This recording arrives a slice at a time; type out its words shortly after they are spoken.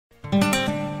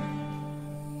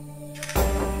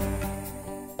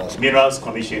Minerals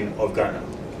Commission of Ghana.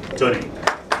 Tony.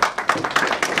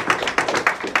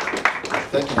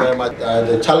 Thank you very much.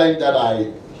 The challenge that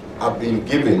I have been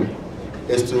given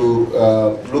is to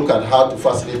look at how to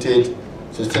facilitate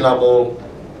sustainable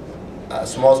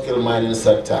small-scale mining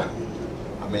sector.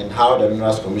 I mean, how the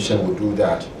Minerals Commission will do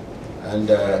that.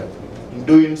 And in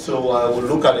doing so, I will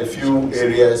look at a few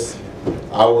areas.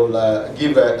 I will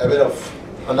give a bit of,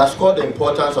 underscore the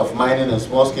importance of mining and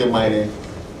small-scale mining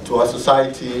to our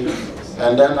society.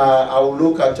 And then I will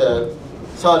look at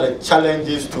some of the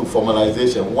challenges to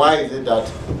formalization. Why is it that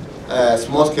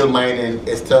small-scale mining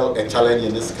is still a challenge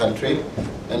in this country?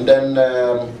 And then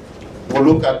we'll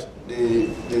look at the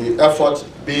efforts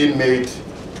being made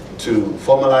to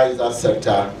formalize that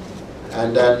sector,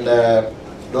 and then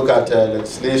look at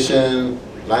legislation,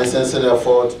 licensing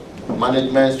effort,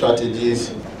 management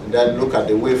strategies, and then look at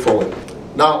the way forward.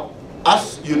 Now,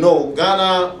 as you know,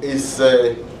 Ghana is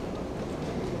a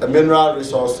mineral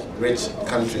resource-rich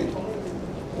country.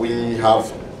 We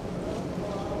have,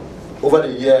 over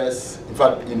the years, in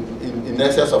fact, in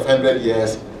excess of 100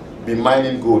 years, been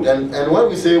mining gold. And when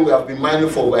we say we have been mining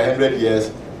for over 100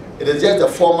 years, it is just a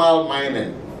formal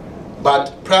mining.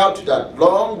 But prior to that,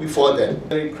 long before then,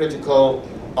 very critical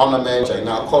ornament in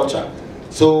our culture.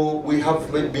 So we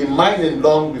have been mining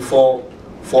long before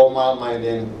formal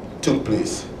mining took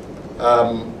place.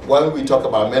 When we talk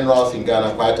about minerals in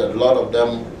Ghana, quite a lot of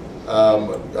them,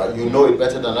 you know it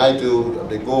better than I do,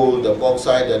 the gold, the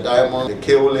bauxite, the diamond, the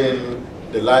kaolin,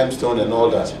 the limestone, and all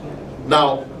that.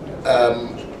 Now,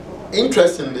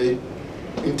 interestingly,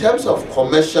 in terms of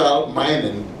commercial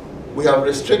mining, we have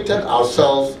restricted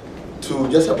ourselves to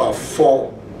just about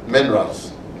 4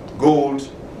 minerals: gold,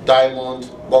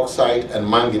 diamond, bauxite, and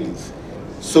manganese.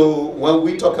 So when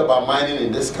we talk about mining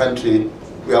in this country,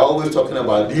 we are always talking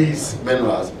about these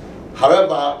minerals.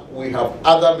 However, we have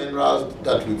other minerals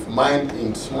that we've mined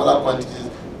in smaller quantities,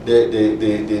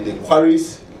 the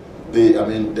quarries,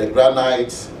 the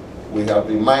granites. We have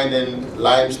been mining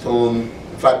limestone.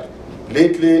 In fact,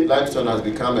 lately limestone has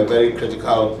become a very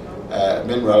critical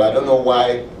mineral. I don't know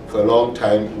why for a long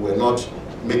time we're not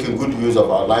making good use of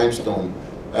our limestone.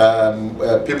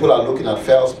 People are looking at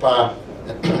feldspar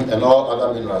and all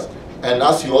other minerals. And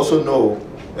as you also know,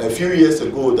 a few years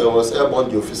ago there was airborne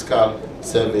geophysical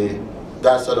survey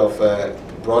that sort of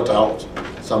brought out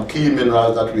some key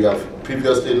minerals that we have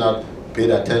previously not paid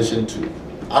attention to.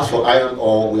 As for iron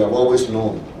ore, we have always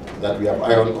known that we have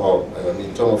iron ore. I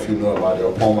mean, some of you know about the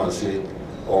Opomanse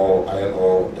or iron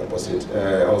ore deposit,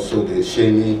 also the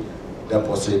Shani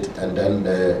deposit, and then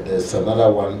there's another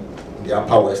one in the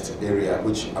Upper West area,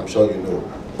 which I'm sure you know.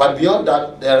 But beyond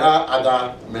that, there are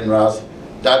other minerals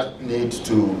that need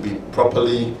to be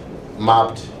properly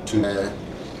mapped to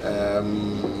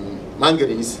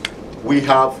manganese. We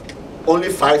have only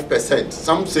 5%,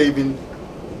 some say even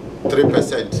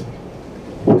 3%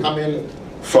 coming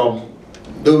from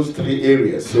those 3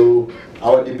 areas. So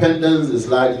our dependence is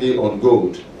largely on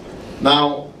gold.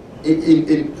 Now,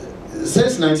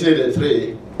 since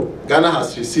 1983, Ghana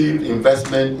has received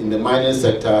investment in the mining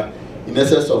sector in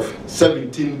excess of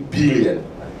 17 billion,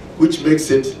 which makes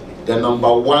it the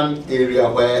 #1 area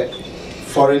where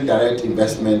foreign direct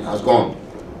investment has gone.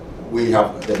 We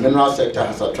have, the mineral sector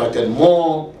has attracted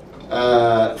more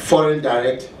foreign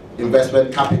direct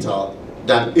investment capital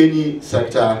than any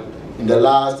sector in the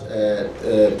last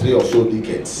 3 or so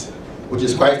decades, which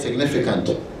is quite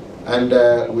significant. And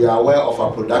we are aware of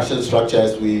our production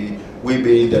structures. We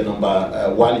being the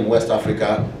 #1 in West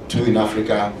Africa, 2 in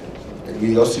Africa.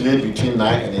 We oscillate between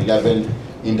 9 and 11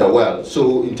 in the world.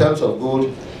 So in terms of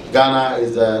gold, Ghana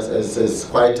is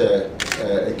quite a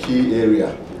key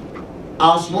area.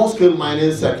 Our small-scale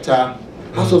mining sector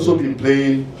has also been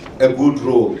playing a good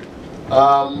role.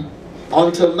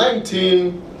 Until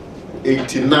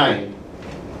 1989,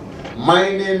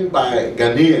 mining by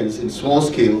Ghanaians in small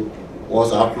scale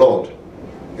was outlawed.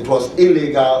 It was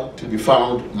illegal to be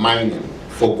found mining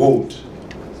for gold,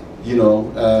 you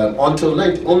know, until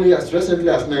only as recently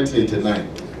as 1989.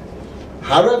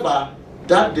 However,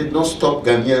 that did not stop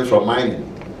Ghanaians from mining.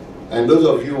 And those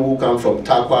of you who come from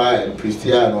Takwa and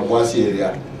Pristia and Obuasi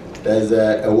area, there's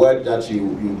a word that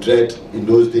you dread in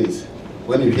those days.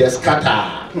 When you hear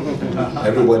scatter,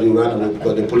 everybody ran away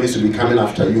because the police will be coming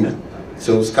after you.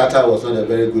 So scatter was not a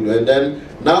very good word. And then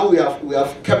now we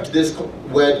have kept this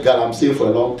word galamsey for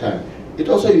a long time. It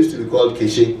also used to be called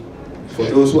keshe. For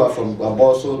those who are from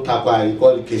Aboso, Takwa, you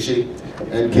call it keshe.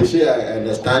 And keshe, I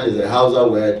understand, is a Hausa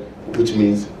word which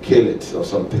means kill it or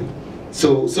something.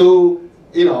 So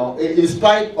you know, in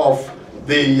spite of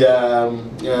the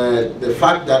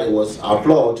fact that it was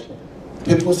outlawed,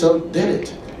 people still did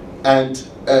it. And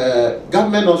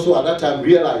government also at that time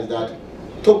realized that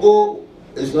Togo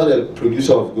is not a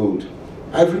producer of gold.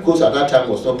 Ivory Coast at that time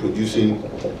was not producing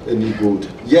any gold,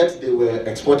 yet they were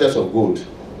exporters of gold,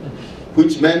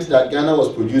 which meant that Ghana was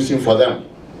producing for them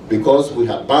because we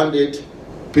had banned it.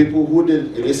 People who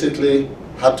did illicitly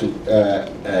had to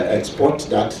export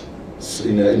that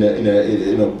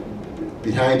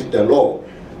behind the law.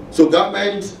 So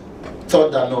government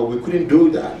thought that no, we couldn't do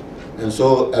that, and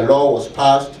so a law was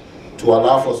passed to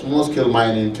allow for small-scale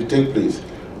mining to take place.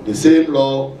 The same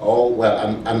law, or well,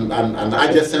 an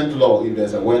adjacent law, if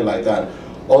there's a word like that,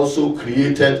 also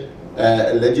created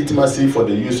legitimacy for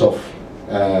the use of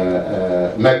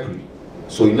mercury.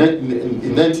 So in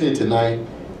 1989,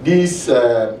 these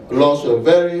laws were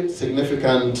very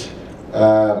significant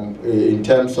in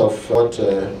terms of what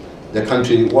the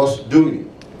country was doing.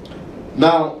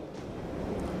 Now,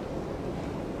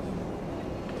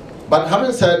 but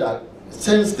having said that,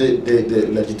 since the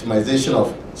legitimization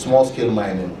of small-scale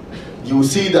mining, you will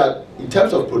see that in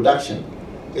terms of production,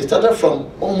 it started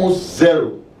from almost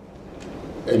zero,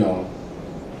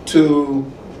 to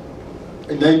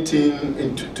in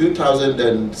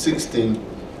 2016,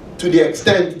 to the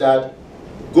extent that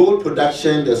gold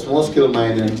production, the small-scale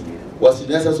mining, was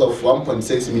in excess of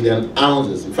 1.6 million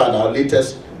ounces. In fact, our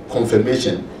latest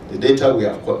confirmation, the data we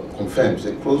have confirmed, is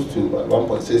close to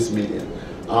 1.6 million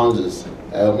ounces.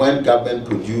 When government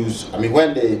produced,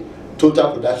 when the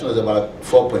total production was about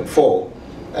 4.4,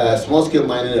 small-scale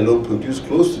mining alone produced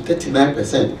close to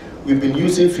 39%. We've been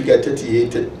using figure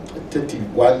 38,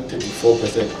 31,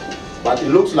 34%. But it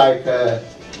looks like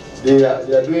they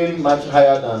are doing much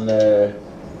higher than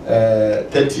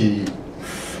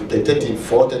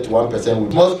 34,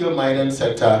 31%. Small-scale mining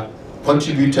sector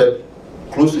contributed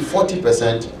close to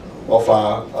 40% of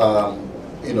our,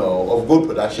 of gold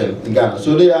production in Ghana.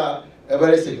 So they are a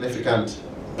very significant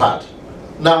part.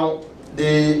 Now,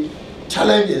 the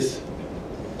challenge is,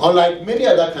 unlike many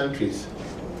other countries,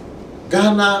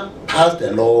 Ghana passed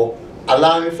a law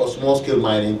allowing for small-scale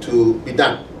mining to be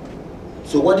done.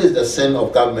 So what is the sin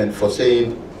of government for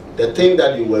saying the thing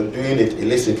that you were doing it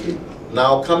illicitly,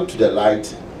 now come to the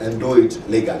light and do it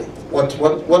legally? What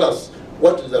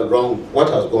is the wrong? What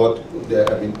has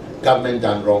government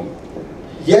done wrong?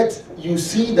 Yet you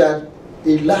see that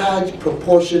a large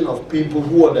proportion of people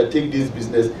who undertake this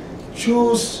business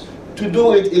choose to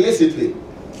do it illicitly.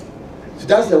 So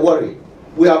that's the worry.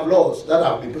 We have laws that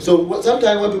have been. So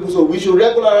sometimes when people say we should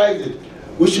regularize it,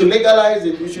 we should legalize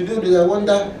it, we should do this, I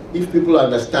wonder if people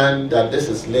understand that this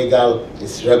is legal,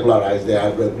 it's regularized, there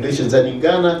are regulations. And in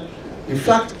Ghana, in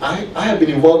fact, I have been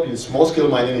involved in small-scale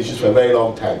mining issues for a very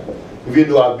long time, even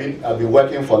though I've been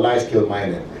working for large-scale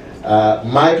mining.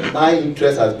 My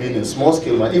interest has been in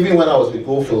small-scale mining. Even when I was with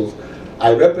Goldfields,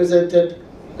 I represented,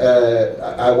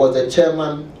 I was the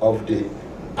chairman of the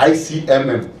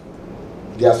ICMM,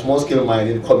 their small-scale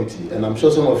mining committee, and I'm sure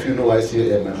some of you know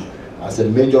ICMM as a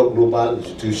major global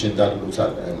institution that looks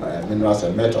at minerals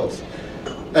and metals.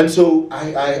 And so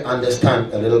I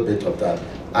understand a little bit of that.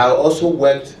 I also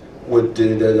worked with,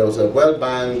 there was a World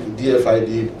Bank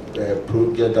DFID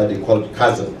project that they called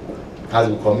CASM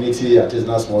Community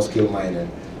Artisanal Small-Scale Mining.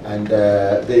 And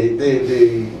I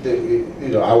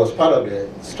was part of the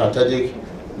Strategic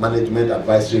Management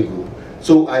Advisory Group.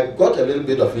 So I got a little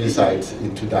bit of insight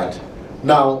into that.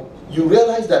 Now, you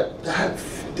realize that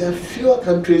there are fewer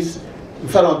countries, in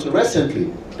fact, until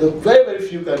recently, there are very, very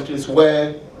few countries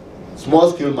where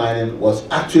small-scale mining was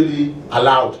actually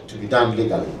allowed to be done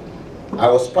legally. I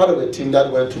was part of a team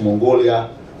that went to Mongolia,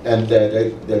 and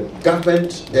the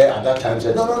government there at that time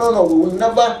said, no, we will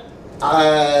never,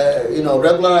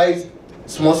 regularize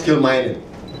small-scale mining.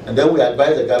 And then we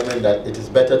advised the government that it is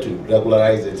better to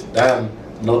regularize it than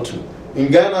not to. In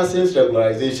Ghana, since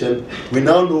regularization, we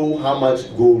now know how much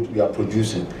gold we are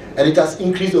producing. And it has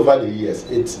increased over the years.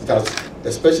 It has,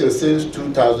 especially since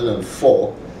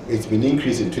 2004, it's been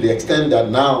increasing to the extent that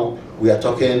now we are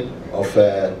talking of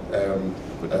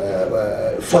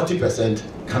 40%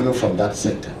 coming from that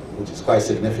sector, which is quite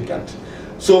significant.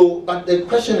 So, but the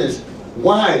question is,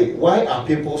 why are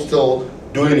people still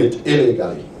doing it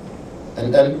illegally?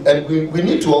 And we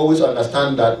need to always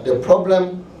understand that the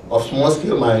problem of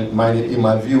small-scale mining, in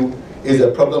my view, is a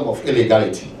problem of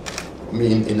illegality. I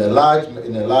mean, in a large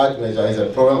measure, it's a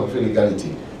problem of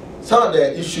illegality. Some of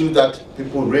the issues that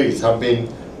people raise have been,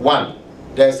 one,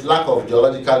 there's lack of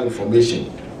geological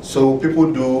information. So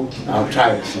people do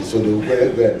tribes, so they will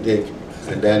go and dig,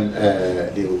 and then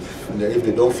if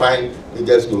they don't find, they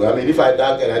just go. I mean, if I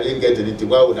dug and I didn't get anything,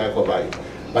 why would I cover it?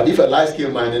 But if a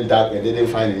large-scale mining dug and they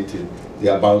didn't find anything, they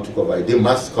are bound to cover it. They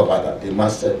must cover that. They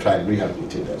must try and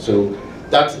rehabilitate that. So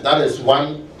that is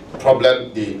one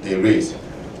problem they raise.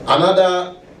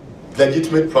 Another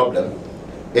legitimate problem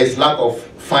is lack of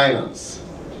finance.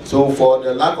 So for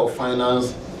the lack of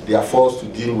finance, they are forced to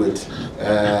deal with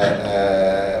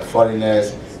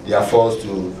foreigners, they are forced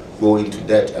to go into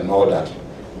debt and all that.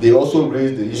 They also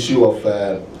raise the issue of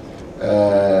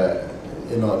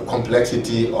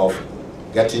complexity of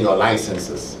getting your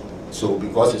licenses. So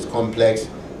because it's complex,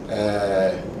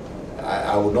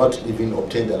 I would not even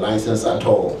obtain the license at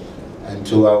all, and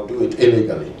so I'll do it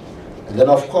illegally. And then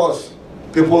of course,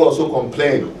 people also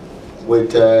complain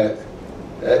with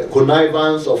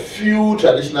connivance of few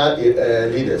traditional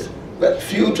leaders, but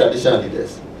few traditional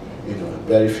leaders,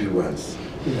 very few ones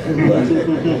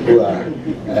who are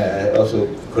also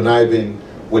conniving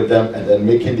with them and then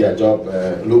making their job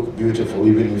look beautiful,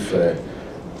 even if...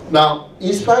 Now,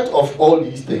 in spite of all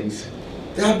these things,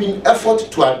 there have been efforts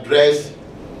to address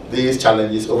these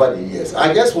challenges over the years.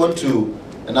 I just want to,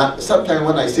 and sometimes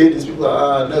when I say this, people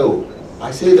are, no.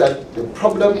 I say that the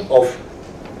problem of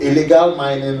illegal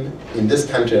mining in this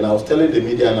country, and I was telling the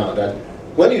media now that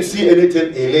when you see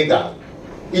anything illegal,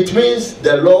 it means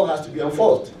the law has to be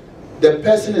enforced. The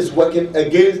person is working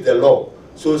against the law.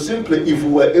 So simply, if we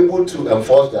were able to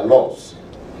enforce the laws,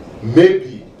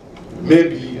 maybe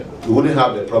we wouldn't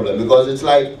have the problem. Because it's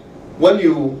like, when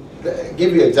you,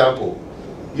 give you an example,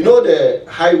 you know the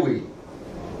highway,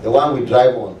 the one we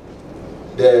drive on,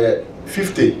 the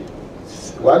 50,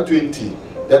 120,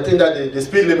 the thing that the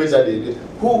speed limits that they,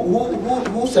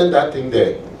 who sent that thing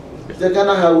there? It's the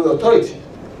Ghana Highway Authority.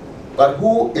 But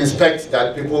who inspects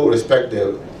that people respect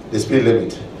the speed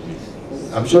limit?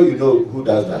 I'm sure you know who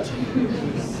does that.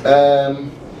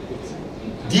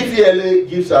 DVLA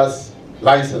gives us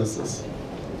licenses,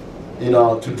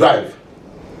 to drive.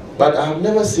 But I have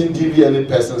never seen DVLA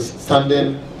persons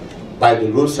standing by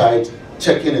the roadside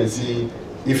checking and see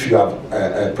if you have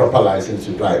a proper license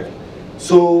to drive.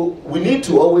 So we need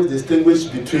to always distinguish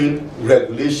between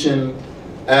regulation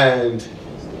and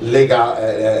legal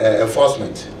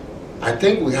enforcement. I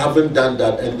think we haven't done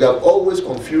that, and we have always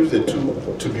confused the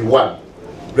two to be one.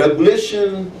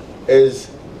 Regulation is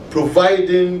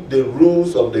providing the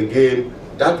rules of the game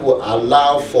that will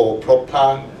allow for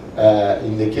proper,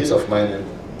 in the case of mining,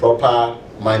 proper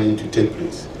mining to take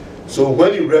place. So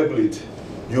when you regulate,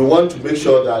 you want to make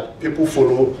sure that people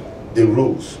follow the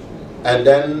rules. And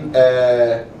then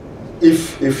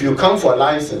if you come for a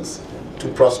license to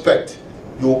prospect,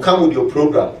 you will come with your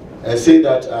program and say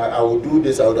that I will do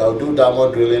this, I will do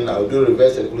diamond drilling, I will do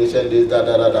reverse circulation, this,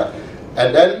 that.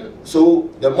 And then, so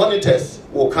the monitors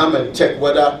will come and check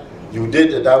whether you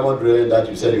did the diamond drilling that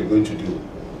you said you're going to do,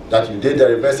 that you did the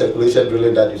reverse circulation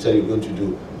drilling that you said you're going to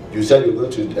do. You said you're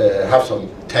going to have some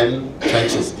 10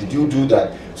 trenches. Did you do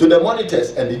that? So the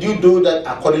monitors, and did you do that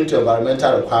according to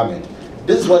environmental requirement?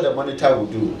 This is what the monitor will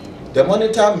do. The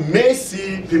monitor may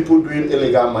see people doing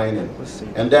illegal mining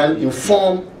and then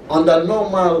inform, under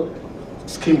normal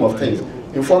scheme of things,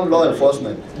 inform law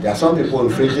enforcement. There are some people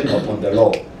infringing upon the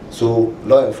law. So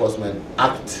law enforcement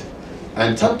act.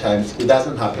 And sometimes it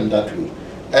doesn't happen that way.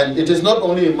 And it is not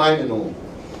only in mining.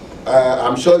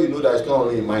 I'm sure you know that it's not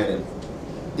only in mining.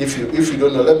 If you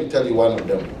don't know, let me tell you one of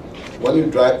them. When you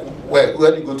drive,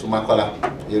 when you go to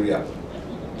Makwala area,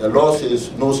 the law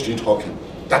says no street hawking.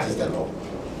 That is the law.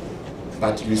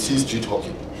 But you see street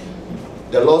hawking.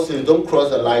 The law says don't cross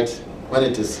the light when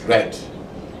it is red.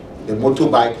 The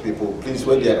motorbike people, please,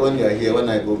 when they are here, when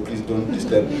I go, please don't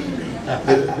disturb me.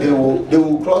 They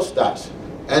will cross that.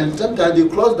 And sometimes they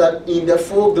cross that in the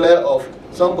full glare of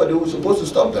somebody who's supposed to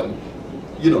stop them.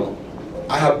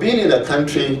 I have been in a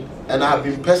country and I have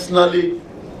been personally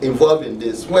involved in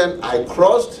this. When I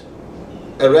crossed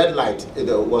a red light, it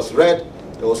was red,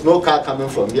 there was no car coming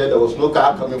from here, there was no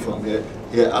car coming from here.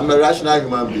 Yeah, I'm a rational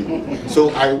human being. So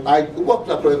I walked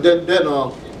across, then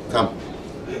come.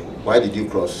 Why did you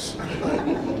cross?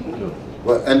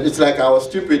 Well, and it's like I was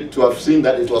stupid to have seen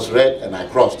that it was red and I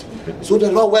crossed. So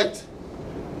the law worked.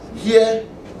 Here,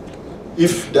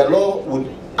 if the law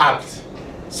would act,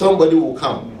 somebody will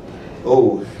come.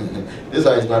 Oh, this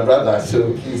one is my brother,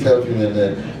 so please help him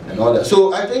and all that.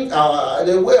 So I think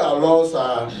the way our laws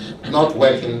are not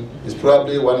working is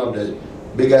probably one of the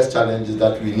biggest challenges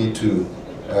that we need to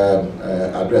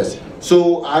address.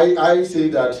 So I say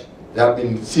that there have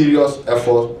been serious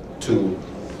efforts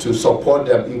to support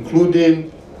them,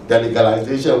 including the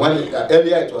legalization. When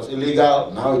earlier it was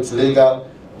illegal, now it's legal,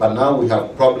 but now we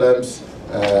have problems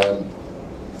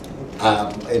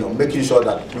making sure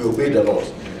that we obey the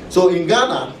laws. So in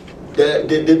Ghana,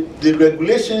 the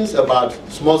regulations about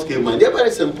small-scale mining, they're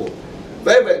very simple.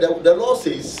 The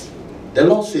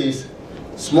law says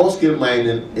small-scale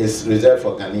mining is reserved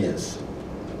for Ghanaians,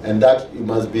 and that you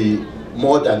must be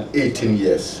more than 18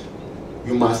 years.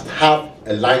 You must have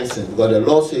a license, because the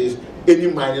law says any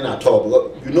mining at all,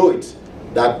 because you know it,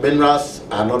 that minerals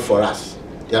are not for us.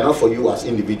 They are not for you as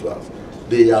individuals.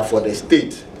 They are for the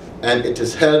state, and it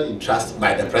is held in trust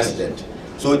by the president.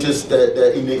 So it is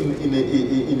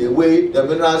in a way, the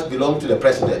minerals belong to the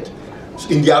president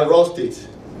in their raw state,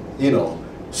 you know.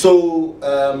 So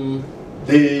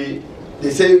they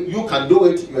say you can do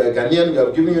it. You are a Ghanaian. We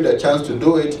have given you the chance to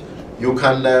do it. You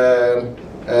can.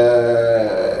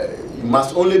 You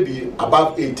must only be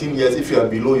above 18 years. If you are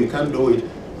below, you can't do it.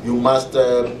 You must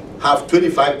have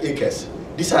 25 acres.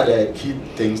 These are the key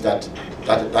things that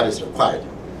is required.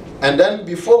 And then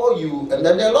before you, and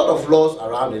then there are a lot of laws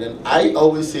around it. And I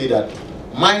always say that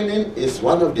mining is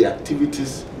one of the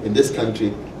activities in this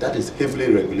country that is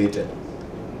heavily regulated.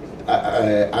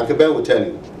 Akebe will tell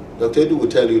you, Dr. Edu will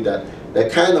tell you that the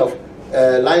kind of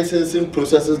licensing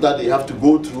processes that they have to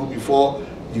go through before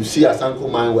you see a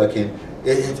Asanko mine working,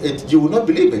 you will not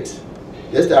believe it.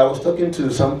 Yesterday I was talking to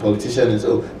some politician and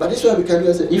said, oh, but this is why we can do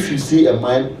it. If you see a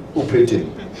mine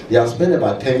operating, they have spent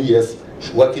about 10 years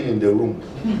working in the room,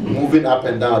 moving up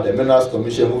and down, the Minerals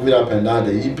Commission moving up and down,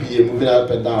 the EPA moving up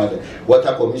and down, the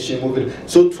Water Commission moving.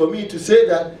 So for me to say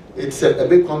that it's a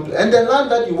big complex, and the land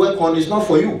that you work on is not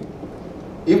for you.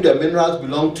 If the minerals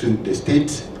belong to the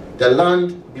state, the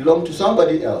land belongs to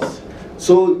somebody else.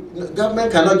 So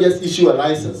government cannot just issue a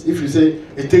license. If you say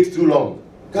it takes too long,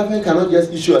 government cannot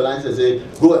just issue a license and say,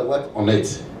 go and work on it,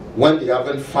 when they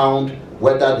haven't found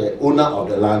whether the owner of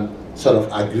the land sort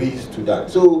of agrees to that.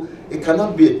 So it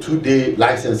cannot be a 2-day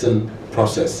licensing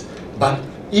process. But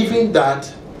even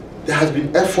that, there has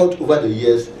been effort over the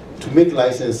years to make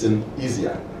licensing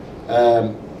easier.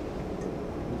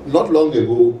 Not long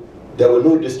ago, there were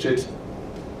no district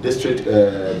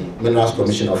Minerals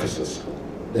Commission officers.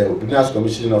 The Minerals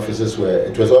Commission officers were,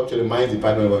 it was actually Mines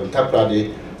Department, were in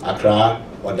Takoradi, Accra,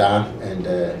 Oda, and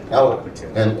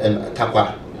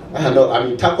Takwa.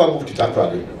 Takwa moved to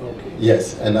Takoradi. Okay.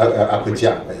 Yes, and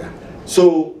Akwetia.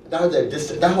 So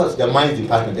that was the Mines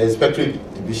Department, the Inspectorate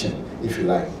Division, if you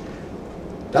like.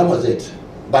 That was it.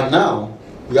 But now,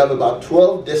 we have about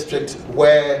 12 districts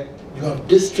where you have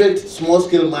district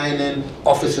small-scale mining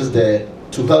offices there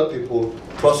to help people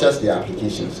process their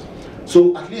applications.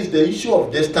 So at least the issue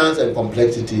of distance and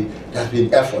complexity, there has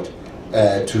been effort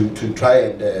to try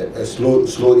and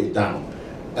slow it down.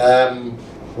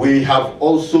 We have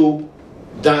also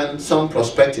done some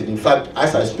prospecting. In fact,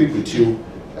 as I speak with you,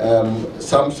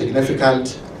 some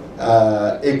significant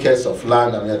acres of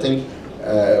land, I think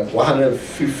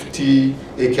 150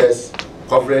 acres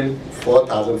covering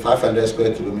 4,500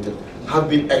 square kilometers have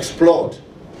been explored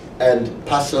and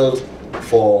parceled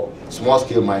for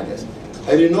small-scale miners.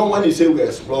 And you know, when you say we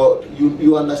explore,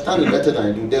 you understand it better than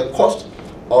I do. The cost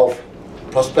of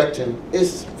prospecting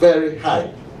is very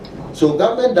high. So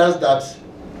government does that.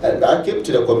 And I came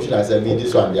to the commission and said,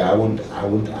 this one there, I won't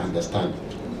understand.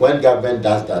 When government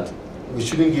does that, we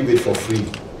shouldn't give it for free.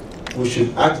 We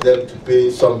should ask them to pay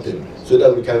something so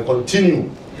that we can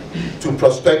continue to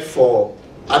prospect for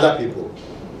other people.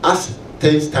 As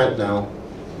things stand now,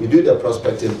 we do the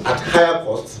prospecting at higher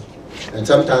costs, and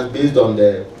sometimes based on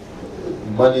the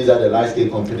money that the large-scale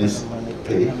companies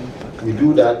pay. We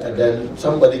do that, and then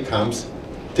somebody comes,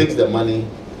 takes the money,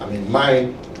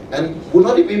 mine, and will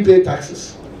not even pay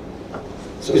taxes.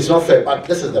 So it's not fair, but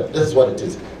this is what it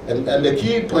is. And the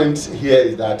key point here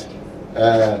is that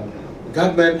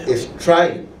government is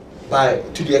trying,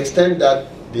 to the extent that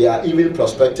they are even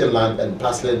prospecting land and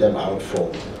parceling them out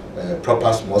for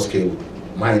proper small-scale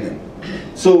mining.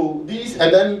 So these,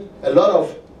 and then a lot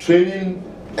of training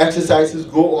exercises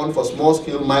go on for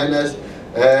small-scale miners.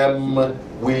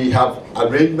 We have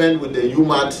arrangement with the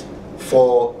UMAT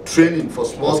for training for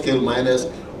small-scale miners.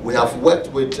 We have worked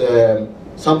with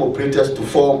some operators to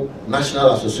form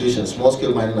national associations,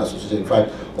 small-scale mining associations. In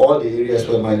fact, all the areas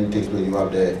where mining takes place, you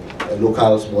have the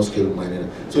local small-scale mining.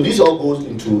 So this all goes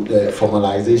into the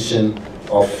formalization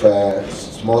of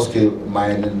small-scale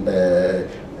mining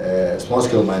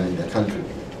in the country.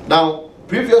 Now,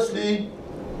 previously,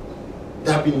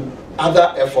 there have been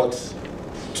other efforts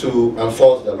to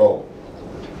enforce the law.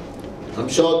 I'm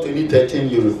sure 2013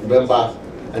 you remember,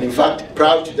 and in fact,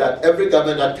 prior to that, every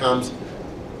government that comes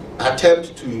attempts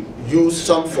to use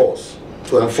some force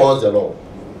to enforce the law.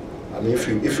 If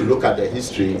you look at the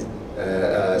history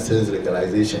since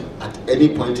legalization, at any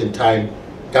point in time,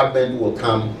 government will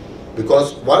come,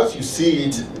 because once you see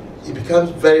it, it becomes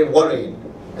very worrying,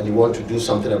 and you want to do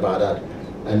something about that.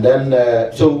 And then,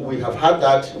 so we have had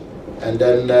that, and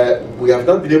then we have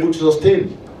not been able to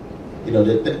sustain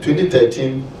the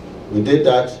 2013 we did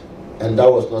that, and that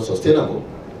was not sustainable.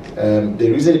 The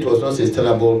reason it was not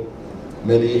sustainable,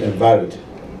 many and varied.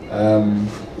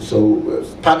 So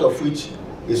part of which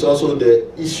is also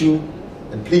the issue,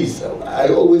 and please, I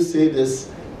always say this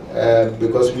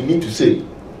because we need to say,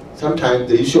 sometimes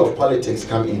the issue of politics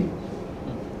come in.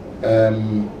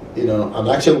 An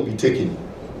action will be taken,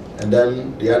 and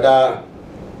then the other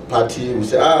party will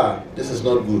say, this is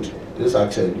not good, this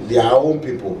action, they are our own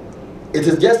people. It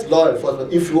is just law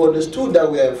enforcement. If you understood that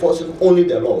we are enforcing only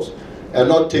the laws and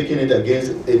not taking it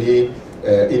against any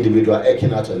individual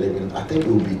eking out a living, I think it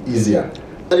will be easier.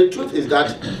 But the truth is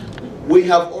that we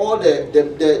have all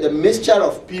the mixture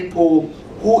of people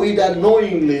who either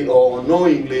knowingly or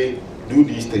unknowingly do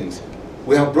these things.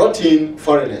 We have brought in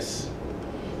foreigners.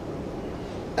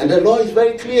 And the law is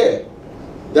very clear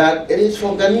that it is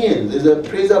for Ghanaians, it's a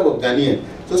preserve of Ghanaians.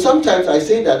 So sometimes I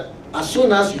say that as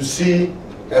soon as you see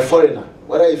a foreigner,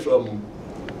 whether it's from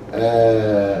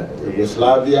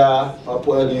Yugoslavia,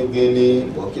 Papua New Guinea,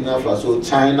 Burkina Faso,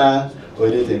 China, or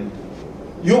anything,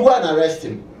 you go and arrest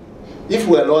him. If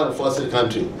we're a law enforcing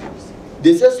country,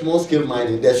 they say small scale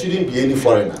mining, there shouldn't be any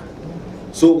foreigner.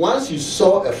 So once you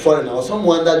saw a foreigner or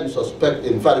someone that you suspect,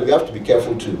 in fact, we have to be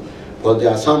careful too, because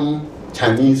there are some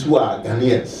Chinese who are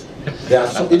Ghanaians. There are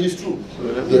some, it is true.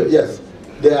 Yes,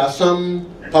 there are some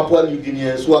Papua New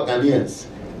Guineans who are Ghanaians.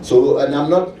 So, and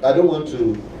I don't want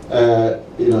to,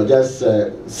 just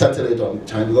settle it on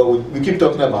China. We keep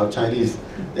talking about Chinese.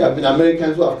 There have been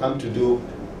Americans who have come to do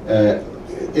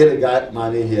illegal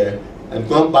mining here and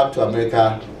gone back to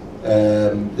America.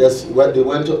 When they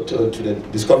went to the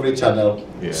Discovery Channel,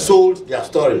 sold their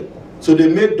story. So they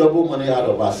made double money out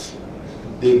of us.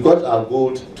 They got our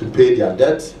gold to pay their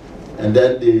debts, and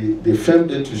then they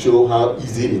filmed it to show how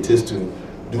easy it is to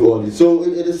do all this. So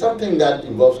it is something that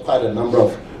involves quite a number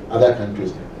of other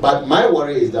countries. But my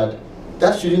worry is that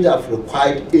that shouldn't have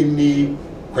required any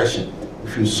question.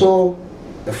 If you saw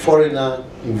a foreigner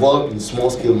involved in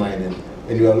small-scale mining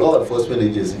and you're a law enforcement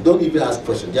agency, don't even ask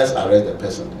questions, just arrest the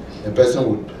person. The person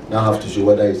would now have to show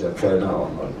whether he's a foreigner or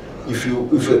not. If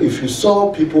you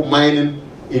saw people mining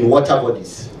in water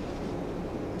bodies,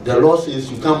 the law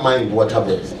says you can't mine in water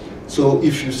bodies. So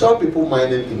if you saw people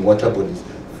mining in water bodies,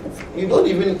 you don't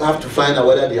even have to find out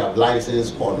whether they have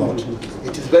license or not.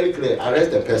 It is very clear.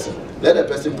 Arrest the person. Let the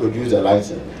person produce a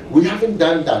license. We haven't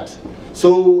done that.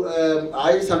 So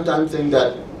I sometimes think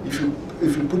that if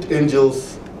you put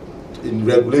angels in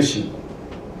regulation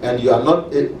and you are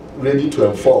not ready to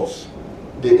enforce,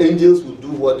 the angels will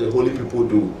do what the holy people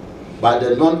do. But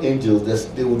the non-angels,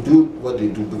 they will do what they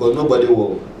do because nobody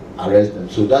will arrest them.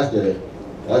 So that's the.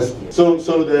 I've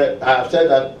said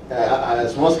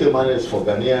that small-scale mining is for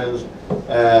Ghanaians.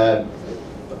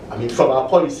 From our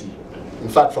policy, in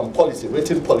fact, from policy,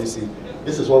 written policy,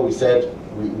 this is what we said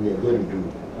we are going to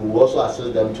do. We will also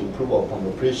assist them to improve upon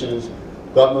operations.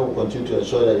 Government will continue to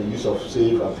ensure that the use of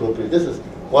safe, appropriate. This is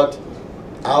what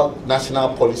our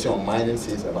national policy on mining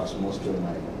says about small-scale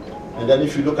mining. And then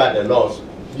if you look at the laws,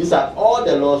 these are all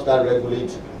the laws that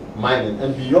regulate mining.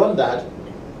 And beyond that,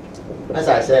 as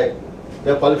I said,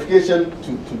 the qualification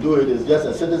to do it is just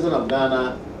a citizen of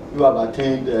Ghana who have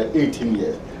attained 18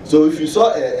 years. So if you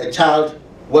saw a child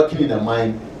working in a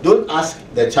mine, don't ask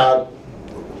the child,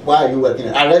 why are you working?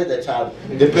 Arrest the child.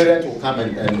 The parent will come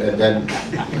and then,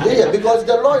 because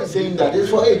the law is saying that it's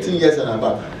for 18 years and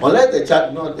above. Unless the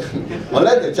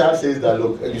child says that,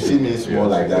 look, you see me small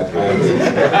like that.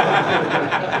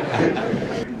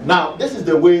 Now, this is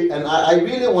the way, and I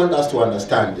really want us to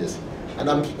understand this. And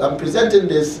I'm presenting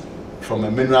this from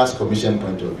a Minerals Commission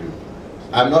point of view.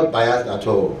 I'm not biased at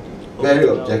all, very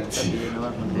objective.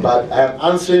 But I am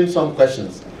answering some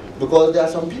questions because there are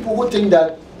some people who think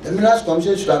that the Minerals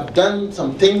Commission should have done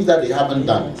some things that they haven't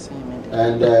done.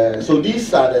 And so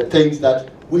these are the things that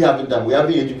we haven't done. We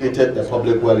haven't educated the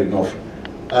public well enough.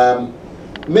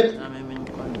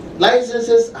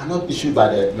 Licenses are not issued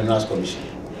by the Minerals Commission.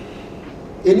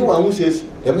 Anyone who says,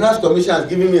 the Minerals Commission has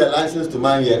given me a license to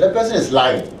mine here, the person is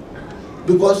lying.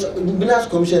 Because the Minerals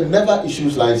Commission never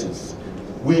issues license.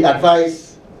 We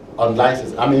advise on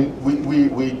license.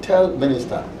 We tell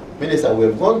Minister, we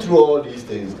have gone through all these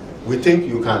things. We think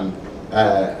you can,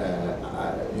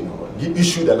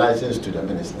 issue the license to the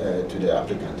minister, to the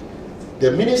applicant.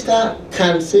 The minister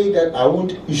can say that I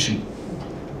won't issue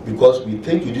because we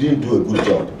think you didn't do a good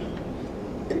job.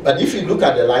 But if you look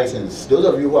at the license, those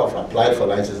of you who have applied for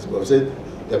licenses will say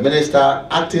the minister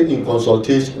acted in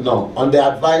consultation, on the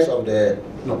advice of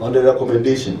on the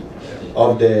recommendation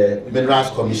of the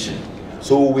Minerals Commission.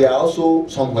 So we are also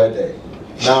somewhere there.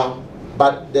 Now,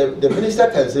 But the minister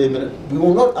can say,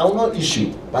 I will not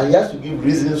issue, but he has to give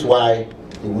reasons why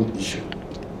he won't issue.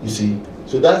 You see,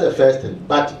 so that's the first thing.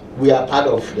 But we are part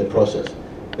of the process.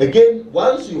 Again,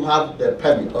 once you have the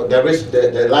permit or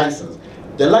the license,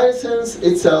 the license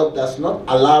itself does not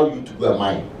allow you to go and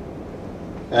mine.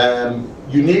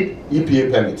 You need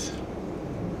EPA permits.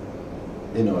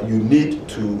 You need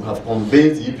to have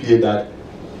convinced the EPA that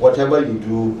whatever you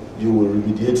do, you will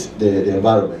remediate the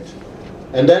environment.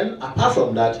 And then, apart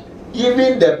from that,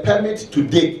 even the permit to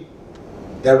dig,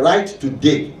 the right to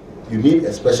dig, you need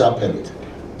a special permit.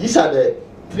 These are the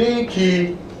three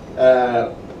key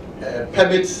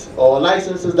permits or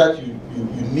licenses that you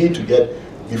need to get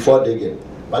before digging.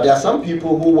 But there are some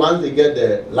people who, once they get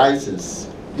the license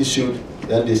issued,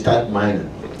 then they start mining.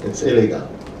 It's illegal.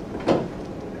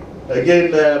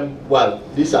 Again, well,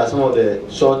 these are some of the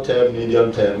short-term,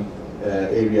 medium-term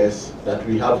areas that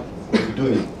we have been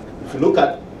doing. If you look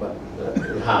at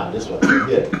this one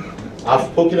here, I've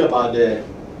spoken about the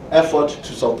effort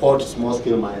to support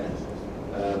small-scale miners.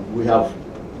 We have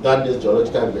done this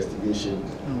geological investigation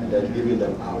and then giving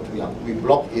them out. We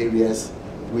block areas.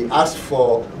 We ask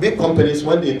for big companies,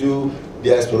 when they do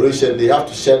their exploration, they have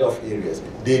to shed off areas.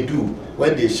 They do.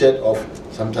 When they shed off,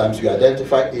 sometimes we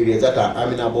identify areas that are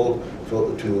amenable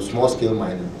to small-scale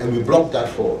mining, and we block that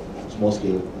for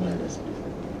small-scale miners.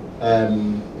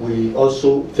 We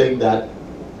also think that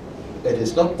it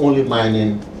is not only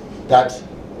mining that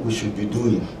we should be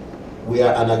doing. We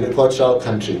are an agricultural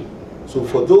country. So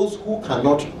for those who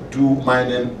cannot do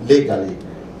mining legally,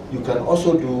 you can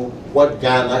also do what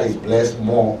Ghana is blessed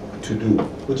more to do,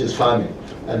 which is farming.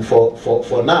 And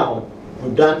for now,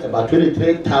 we've done about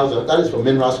 23,000, that is for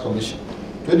Minerals Commission,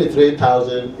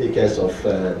 23,000 acres of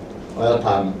oil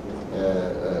palm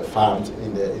farms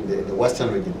in the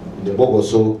western region, in the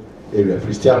Bogoso area,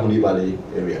 Christian Valley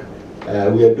area.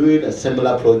 We are doing a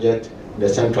similar project in the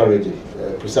central region,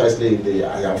 precisely in the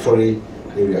Ayamfori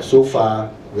area. So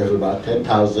far, we have about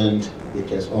 10,000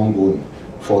 acres ongoing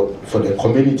for the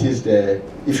communities there.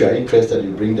 If you are interested,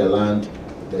 you bring the land,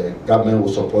 the government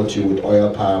will support you with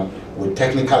oil palm, with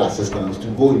technical assistance to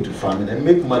go into farming and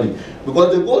make money.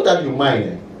 Because the gold that you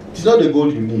mine, it's not the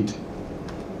gold you need.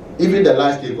 Even the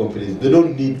large-scale companies, they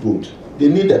don't need gold. They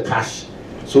need the cash.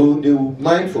 So they will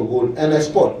mine for gold and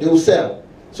export. They will sell.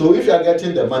 So if you are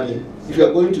getting the money, if you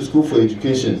are going to school for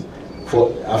education,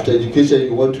 after education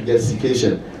you want to get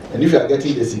education, and if you are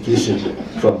getting the education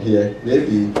from here,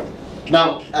 maybe.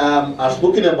 Now, I've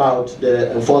spoken about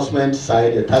the enforcement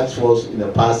side, the task force in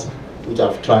the past, which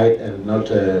I've tried and not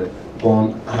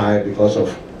gone high because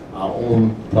of our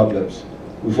own problems.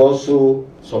 We've also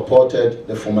supported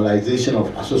the formalization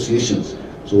of associations.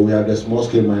 So we have the Small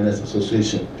Scale Miners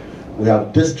Association. We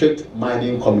have district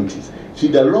mining committees. See,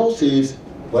 the law says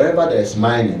wherever there's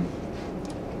mining,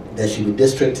 there should be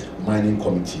district mining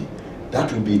committee.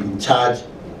 That will be in charge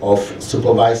of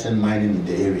supervising mining in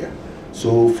the area.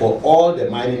 So for all the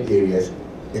mining areas,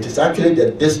 it is actually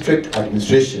the district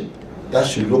administration that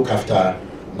should look after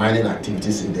mining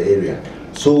activities in the area.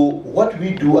 So what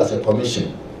we do as a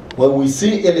commission, when we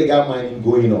see illegal mining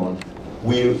going on,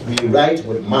 we write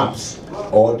with maps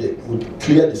or with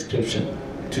clear description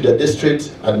to the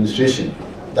district administration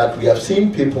that we have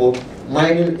seen people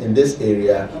mining in this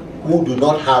area who do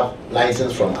not have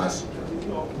license from us.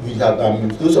 We have,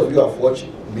 those of you who have watched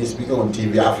me speaking on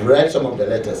TV, I've read some of the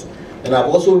letters, and I've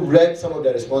also read some of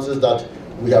the responses that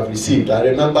we have received. I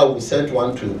remember we sent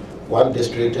one to one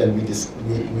district, and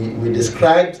we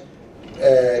described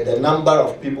the number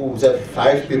of people. We said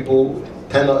 5 people,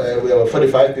 10. We were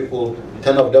 45 people.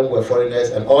 10 of them were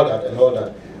foreigners, and all that and all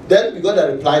that. Then we got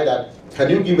a reply that, can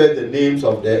you give us the names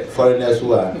of the foreigners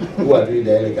who are doing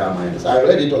the illegal miners? I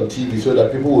read it on TV so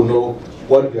that people will know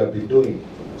what we have been doing.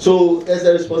 So there's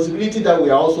a responsibility that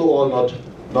we are also all not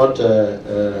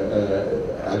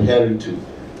adhering to.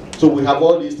 So we have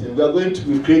all these things.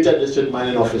 We've created district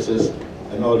mining offices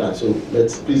and all that. So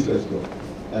let's go.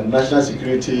 National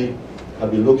security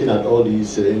have been looking at all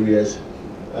these areas.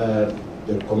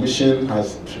 The commission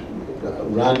has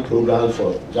run programs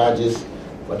for judges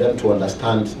for them to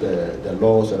understand the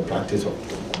laws and practice of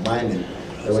mining.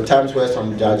 There were times where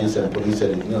some judges and police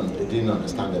said they didn't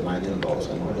understand the mining laws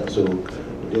and all that, so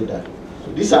we did that.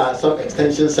 So these are some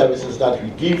extension services that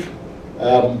we give,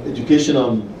 education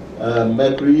on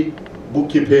mercury,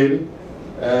 bookkeeping,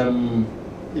 some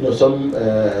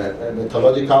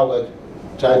metallurgical work,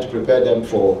 trying to prepare them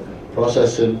for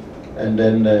processing, and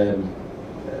then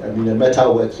the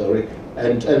metal work,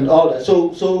 and all that.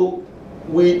 So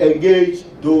we engage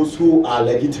those who are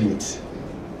legitimate.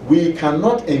 We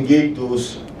cannot engage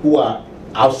those who are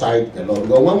outside the law.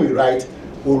 Because when we write,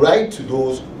 we write to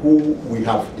those who we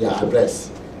have their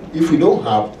address. If we don't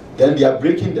have, then they are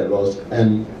breaking the laws,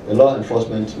 and the law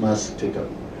enforcement must take up.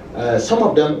 Some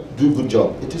of them do good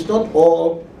job. It is not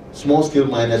all small-scale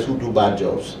miners who do bad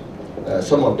jobs.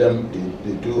 Some of them,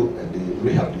 they do and they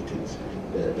rehabilitate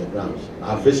the grounds.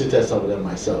 I've visited some of them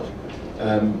myself.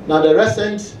 Now the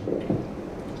recent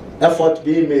effort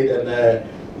being made, and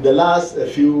the last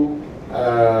few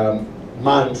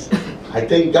months, I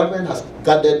think government has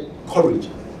gathered courage.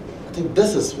 I think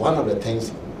this is one of the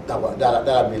things that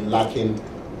have been lacking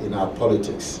in our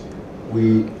politics.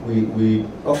 We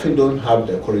often don't have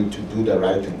the courage to do the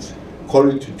right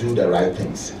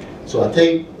things. So I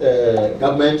think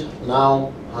government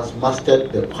now has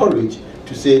mastered the courage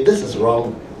to say this is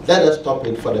wrong, let us stop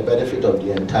it for the benefit of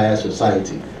the entire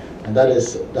society. And that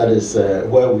is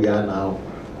where we are now.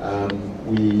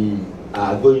 We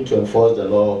are going to enforce the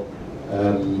law.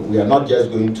 We are not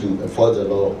just going to enforce the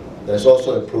law. There's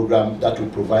also a program that will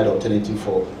provide alternative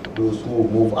for those who will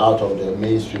move out of the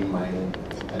mainstream mining.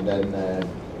 And then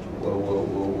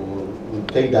we'll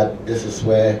think that this is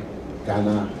where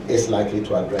Ghana is likely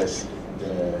to address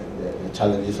the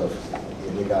challenges of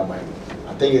illegal mining.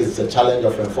 I think it's a challenge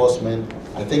of enforcement.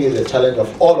 I think it's a challenge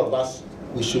of all of us.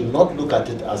 We should not look at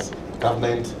it as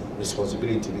government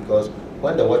responsibility, because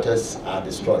when the waters are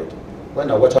destroyed,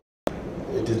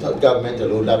 it is not government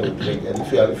alone that will drink. And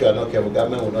if you are not careful,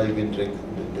 government will not even drink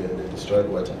the destroyed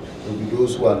water. It will be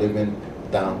those who are living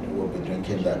down who will be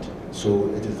drinking that. So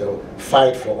it is a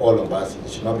fight for all of us.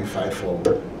 It should not be fight for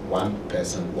one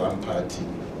person, one party,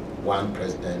 one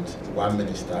president, one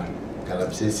minister,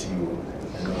 Galamsey CEO.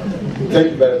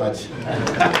 Thank you very much.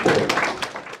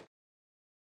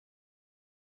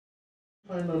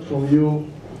 Find out from you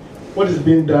what is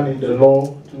being done in the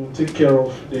law to take care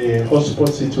of the hotspot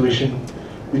situation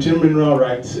between mineral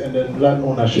rights and then land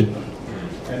ownership.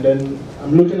 And then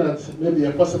I'm looking at maybe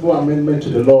a possible amendment to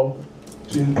the law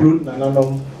to include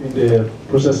Nananum in the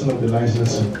processing of the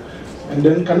licensing. And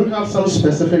then can we have some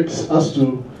specifics as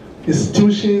to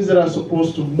institutions that are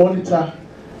supposed to monitor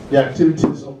the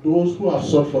activities of those who have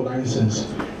sought for license?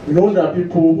 We know there are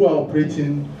people who are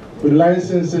operating with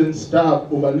licenses that have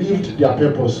overlived their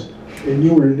purpose. They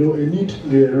need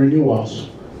renewals.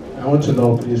 I want to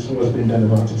know, please, what's been done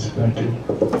about it. Thank you.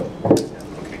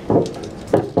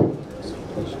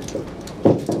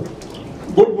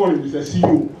 Good morning, Mr.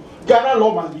 CEO. Ghana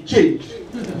law must be changed.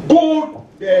 Gold,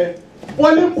 the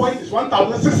boiling point is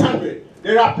 1,600.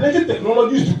 There are plenty of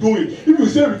technologies to do it. If you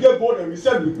say we get gold and we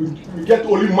say we get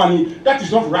only money, that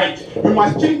is not right. We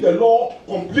must change the law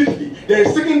completely. There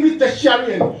is secondary,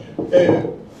 tertiary,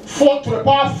 and 4 to the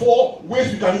power 4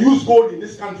 ways we can use gold in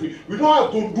this country. We don't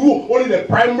have to do only the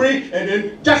primary and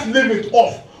then just leave it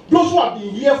off. Those who have been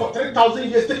here for 3,000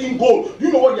 years taking gold,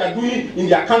 you know what they are doing in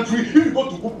their country. If you go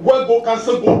to World Gold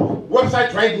Council Gold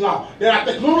website right now, there are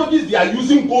technologies they are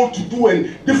using gold to do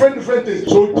and different things.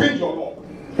 So change your law.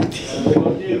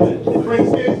 For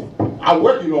instance, I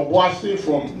worked in Obuasi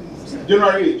from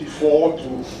January 84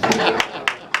 to...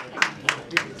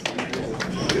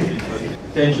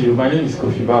 Thank you. My name is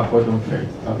Kofi Bafodunfe.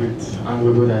 I'm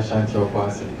with Ashanti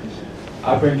Obuasi.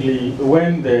 Apparently,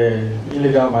 when the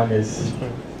illegal miners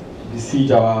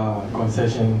besieged our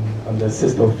concession on the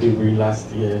 6th of February last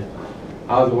year,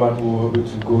 I was the one who was able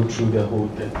to go through the whole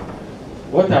thing.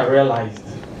 What I realized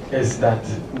is that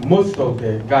most of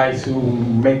the guys who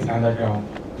went underground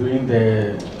during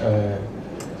the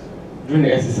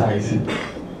exercise,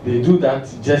 they do that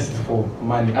just for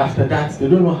money. After that, they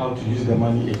don't know how to use the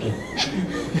money again.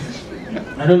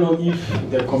 I don't know if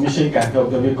the commission can help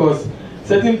them, because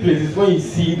certain places, when you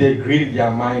see the grade they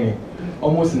are mining,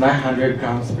 almost 900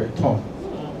 grams per ton,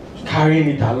 carrying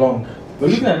it along. But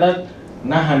looking at that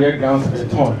 900 grams per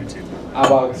ton,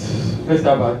 about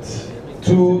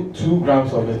 2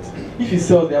 grams of it. If you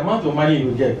sell, the amount of money you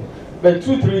will get, but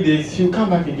 2-3 days, you come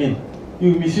back again.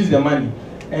 You misuse the money.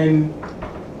 And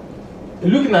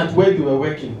looking at where they were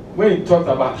working, when you talked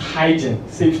about hygiene,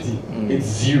 safety, it's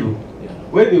 0.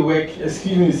 Where they work,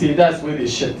 excuse me, say that's where they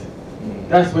shit.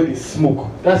 That's where they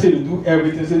smoke. That's where they do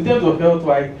everything. So in terms of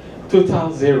health-wise,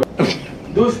 total 0.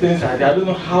 Those things are there. I don't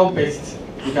know how best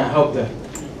you can help them.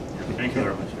 Thank you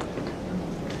very much.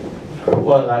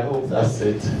 Well, I hope that's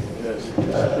it. Yes.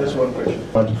 There's one question.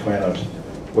 I want to find out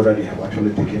whether they have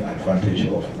actually taken advantage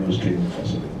of those training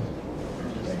facilities.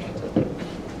 Thank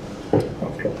you.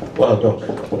 Okay. Well, Doc,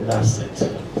 that's it.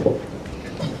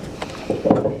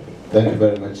 Thank you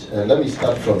very much. Let me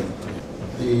start from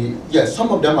yes, some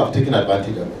of them have taken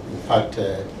advantage of it. In fact,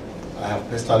 I have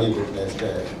personally witnessed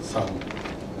some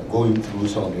going through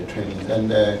some of the trainings,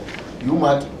 and you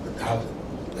might have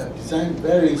designed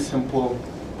very simple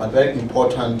but very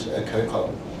important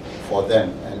curriculum for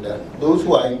them. And those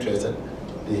who are interested,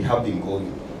 they have been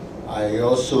going. I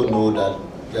also know that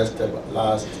just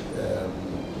last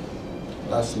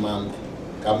month,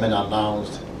 government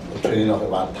announced a training of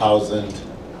about 1,000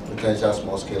 potential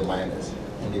small-scale miners,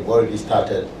 and they've already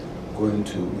started going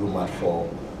to UMAT for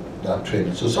that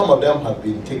training. So some of them have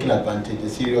been taking advantage, a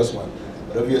serious one.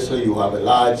 But obviously you have a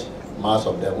large mass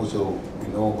of them also, you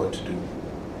know what to do.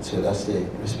 So that's the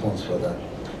response for that.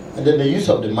 And then the use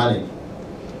of the money.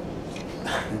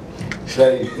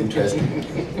 Very interesting.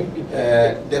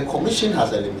 The commission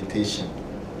has a limitation.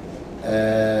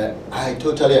 I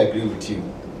totally agree with you.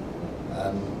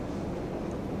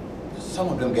 Some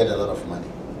of them get a lot of money.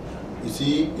 You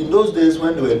see, in those days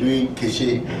when they were doing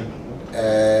Keshe,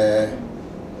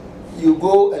 you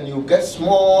go and you get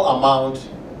small amount,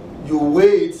 you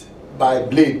weigh it by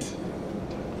blade.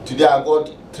 Today I got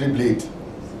 3 blades,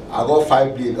 I got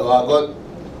 5 blades, or I got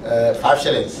 5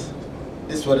 shillings.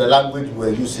 This was the language we were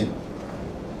using.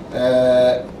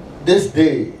 This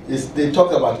day, they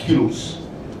talk about kilos.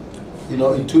 You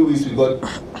know, in 2 weeks we got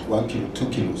 1 kilo, 2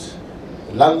 kilos.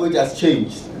 The language has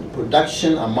changed, the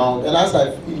production amount, and as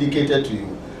I've indicated to you,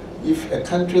 if a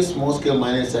country's small-scale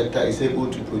mining sector is able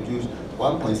to produce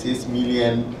 1.6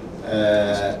 million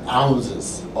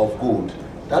ounces of gold,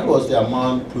 that was the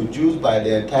amount produced by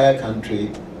the entire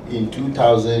country in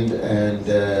 2000 and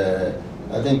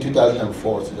I think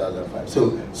 2004, 2005.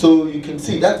 So you can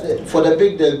see that for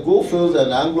the gold fields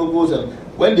and Anglo Golds, and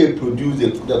when they produce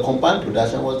it, the combined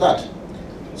production was that.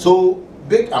 So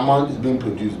big amount is being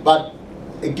produced. But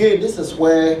again, this is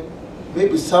where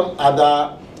maybe some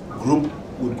other group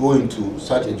would go into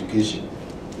such education.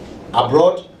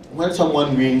 Abroad, when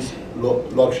someone wins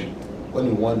lottery, when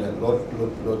you won a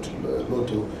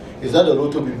lotto, it's not the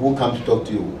lotto people who come to talk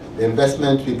to you, the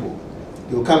investment people.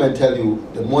 They will come and tell you,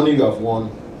 the money you have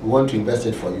won, we want to invest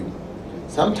it for you.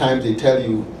 Sometimes they tell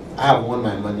you, I have won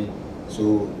my money, so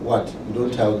what? You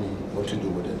don't tell me what to do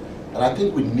with it. And I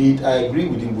think I agree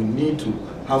with you, we need to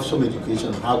have some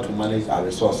education on how to manage our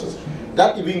resources.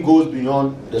 That even goes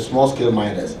beyond the small-scale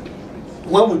miners.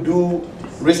 When we do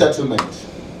resettlement,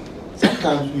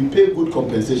 sometimes we pay good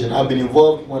compensation. I've been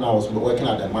involved when I was working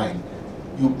at the mine.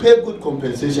 You pay good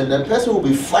compensation, the person will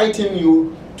be fighting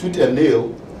you tooth and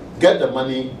nail, get the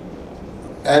money,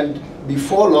 and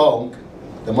before long,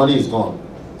 the money is gone.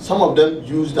 Some of them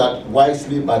use that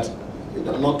wisely, but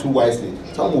not too wisely.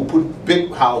 Some will put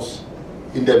big house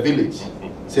in the village,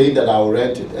 saying that I will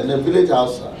rent it. And the village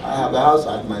house, I have a house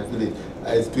at my village,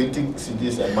 it's 20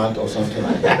 cedis a month or something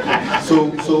like that.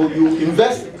 So you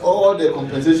invest all the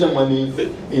compensation money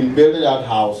in building that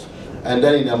house, and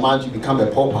then in a month you become a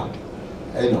pauper.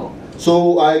 You know.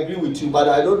 So I agree with you, but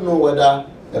I don't know whether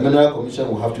the Mineral Commission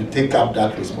will have to take up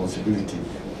that responsibility.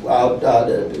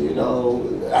 You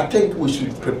know, I think we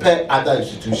should prepare other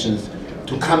institutions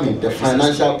to come in. The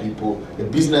financial people, the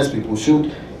business people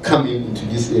should come into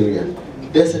this area.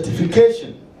 The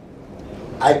certification,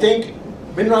 I think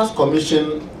Minerals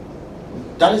Commission,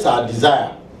 that is our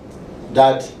desire,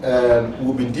 that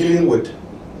we'll be dealing with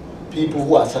people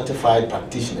who are certified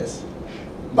practitioners.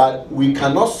 But we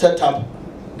cannot set up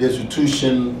the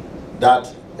institution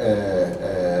that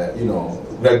you know,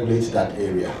 regulates that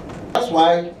area. That's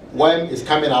why WAIMM is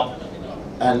coming up,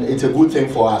 and it's a good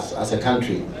thing for us as a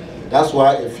country. That's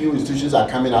why a few institutions are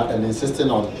coming up and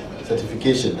insisting on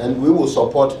certification, and we will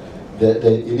support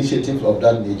the initiatives of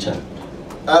that nature.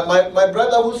 My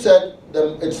brother who said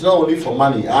it's not only for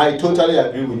money, I totally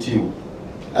agree with you.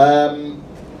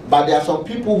 But there are some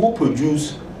people who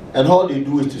produce and all they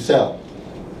do is to sell.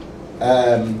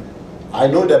 I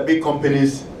know that big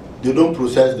companies, they don't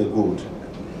process the gold.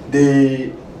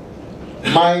 They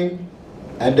mine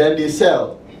and then they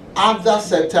sell. Other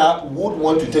sector would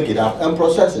want to take it up and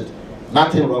process it.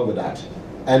 Nothing wrong with that.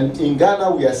 And in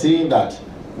Ghana, we are seeing that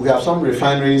we have some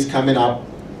refineries coming up.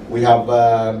 We have,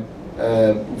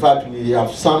 in fact, we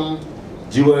have some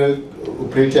jewelry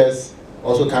operators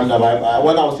also coming up.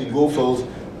 When I was in Goldfields,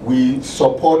 we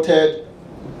supported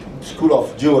School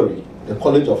of Jewelry, the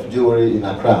College of Jewelry in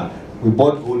Accra. We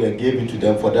bought gold and gave it to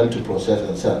them for them to process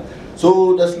and sell.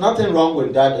 So there's nothing wrong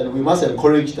with that, and we must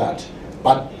encourage that.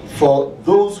 But for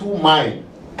those who mine,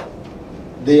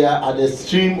 they are at the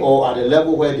stream or at the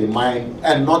level where they mine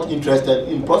and not interested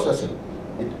in processing.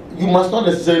 You must not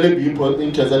necessarily be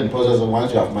interested in processing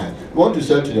once you have mined. You want to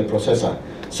sell to the processor.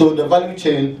 So the value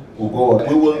chain will go on.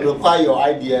 We will require your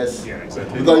ideas. Yeah,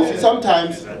 exactly. Because you see,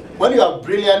 sometimes when you have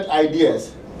brilliant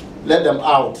ideas, let them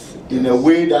out in a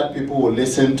way that people will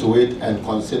listen to it and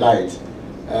consider it.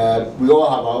 We all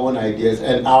have our own ideas,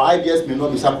 and our ideas may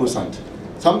not be sacrosanct.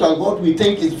 Sometimes what we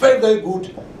think is very, very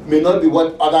good may not be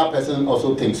what other person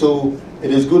also thinks. So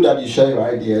it is good that you share your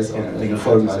ideas on the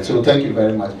forum. So thank you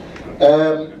very much.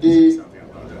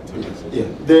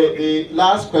 The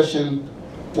last question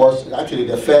was actually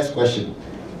the first question,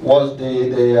 was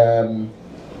the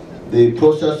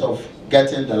process of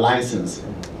getting the license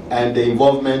and the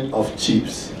involvement of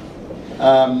chiefs.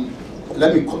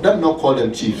 Let me not call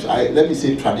them chiefs. Let me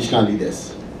say traditional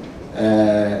leaders.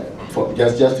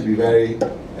 Just to be very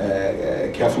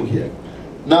careful here.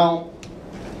 Now,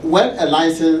 when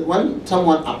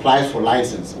someone applies for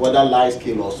license, whether large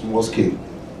scale or small scale,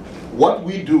 what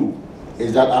we do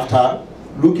is that after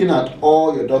looking at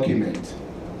all your documents,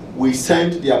 we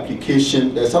send the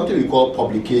application. There's something we call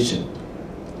publication.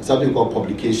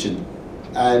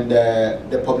 And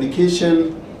the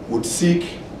publication would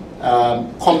seek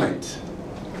comment.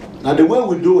 Now, the way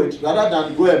we do it, rather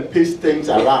than go and paste things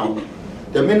around,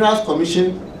 the Minerals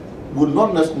Commission would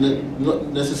not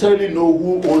necessarily know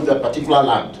who owns the particular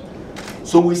land.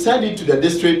 So we send it to the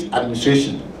district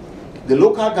administration. The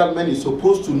local government is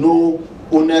supposed to know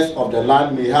owners of the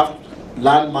land, may have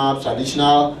land maps,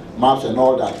 traditional maps and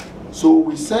all that. So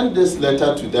we send this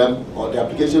letter to them, or the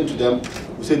application to them.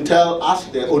 We say,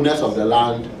 ask the owners of the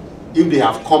land if they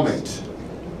have comment.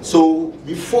 So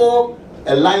before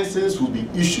a license will be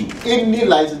issued, any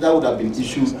license that would have been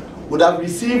issued would have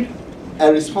received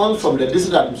a response from the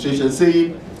district administration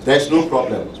saying there's no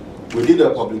problem. We did a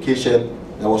publication,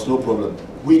 there was no problem.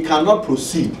 We cannot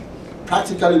proceed.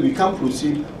 Practically, we can't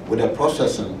proceed with the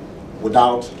processing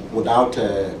without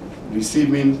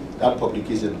receiving that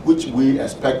publication, which we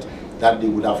expect that they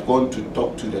would have gone to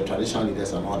talk to the traditional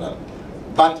leaders and all that.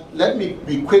 But let me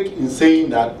be quick in saying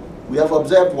that we have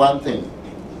observed one thing,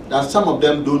 that some of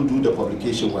them don't do the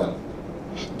publication well.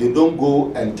 They don't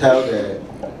go and tell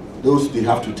those they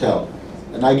have to tell.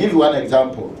 And I give you one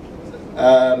example.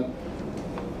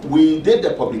 We did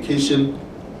the publication.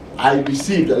 I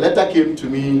received, a letter came to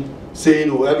me saying,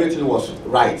 oh, everything was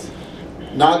right.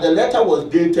 Now the letter was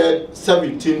dated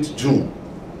 17th June.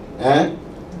 The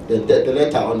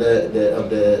letter on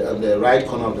the right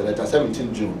corner of the letter,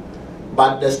 17th June.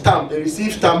 But the stamp, the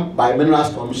received stamp by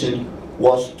Minerals Commission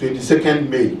was 22nd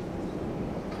May.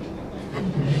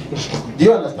 Do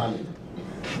you understand it?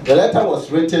 The letter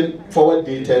was written, forward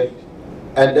dated,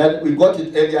 and then we got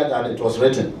it earlier than it was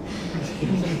written.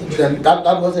 Then that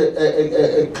was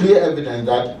a clear evidence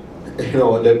that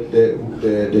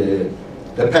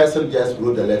the person just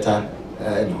wrote the letter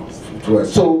to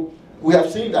us. So we have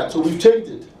seen that. So we've changed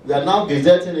it. We are now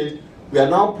gazetting it. We are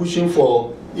now pushing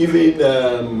for even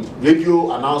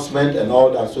radio announcement and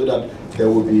all that, so that there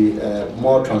will be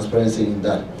more transparency in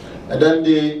that. And then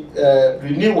the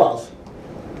renewals.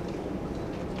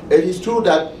 It is true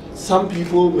that some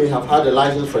people may have had a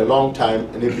license for a long time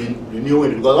and they've been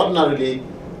renewing it, because ordinarily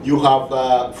you have,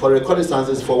 for recorded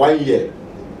licenses for 1 year,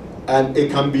 and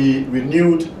it can be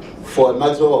renewed for a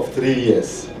maximum of 3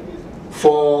 years.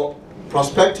 For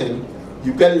prospecting,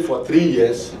 you get it for 3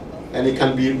 years, and it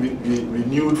can be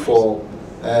renewed for,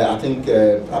 I think,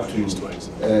 up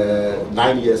to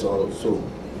 9 years or so.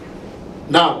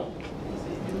 Now,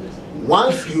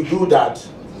 once you do that,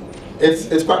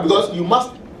 it's quite, because you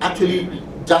must actually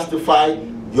justify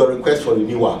your request for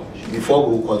renewal before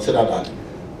we will consider that.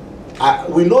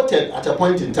 We noted at a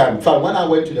point in time, in fact, when I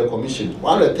went to the commission,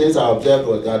 one of the things I observed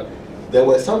was that there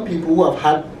were some people who have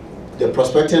had the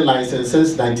prospecting license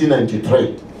since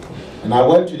 1993. And I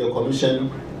went to the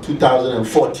commission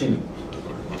 2014.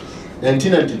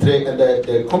 1993, and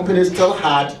the company still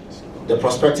had the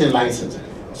prospecting license.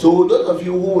 So those of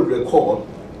you who would recall,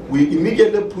 we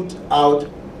immediately put out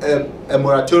a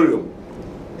moratorium,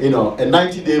 a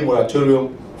 90-day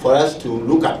moratorium for us to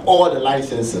look at all the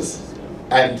licenses.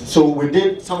 And so we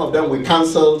did, some of them we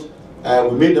cancelled,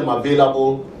 we made them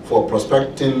available for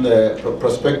prospective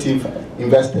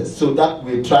investors. So that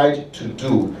we tried to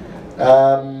do.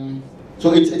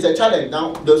 So it's a challenge.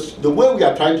 Now, the way we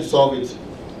are trying to solve it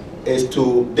is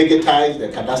to digitize the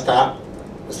cadastre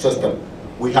system.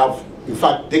 We have, in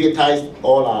fact, digitized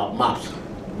all our maps.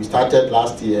 We started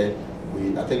last year.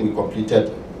 I think we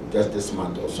completed just this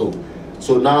month or so.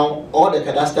 So now all the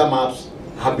cadastre maps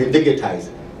have been digitized.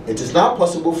 It is now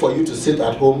possible for you to sit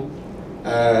at home,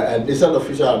 and this is an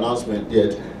official announcement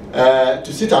yet,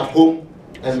 to sit at home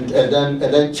and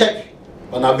then check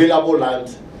on available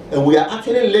land. And we are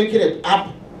actually linking it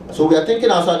up. So we are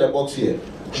thinking outside the box here.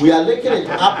 We are linking it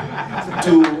up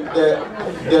to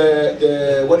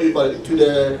the what do you call it, to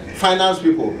the finance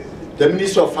people, the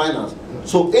Ministry of Finance.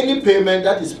 So any payment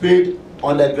that is paid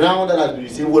on the ground that has been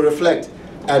received will reflect.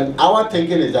 And our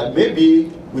thinking is that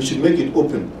maybe we should make it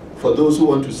open for those who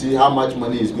want to see how much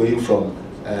money is going from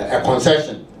a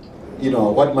concession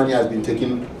what money has been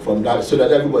taken from that, so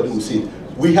that everybody will see it.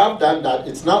 We have done that.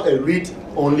 It's now a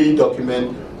read-only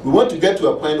document. We want to get to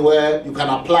a point where you can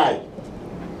apply.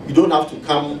 You don't have to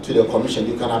come to the commission.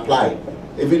 You can apply.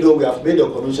 Even though we have made the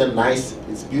commission nice,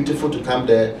 it's beautiful to come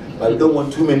there, but we don't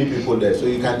want too many people there. So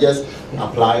you can just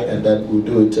apply, and then we'll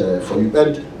do it for you.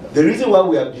 And the reason why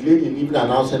we have delayed in even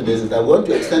announcing this is that we want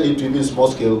to extend it to even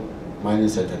small-scale mining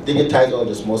sector, digitize all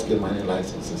the small-scale mining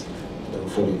licenses. Then we'll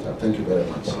follow it up. Thank you very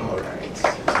much. All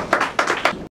right.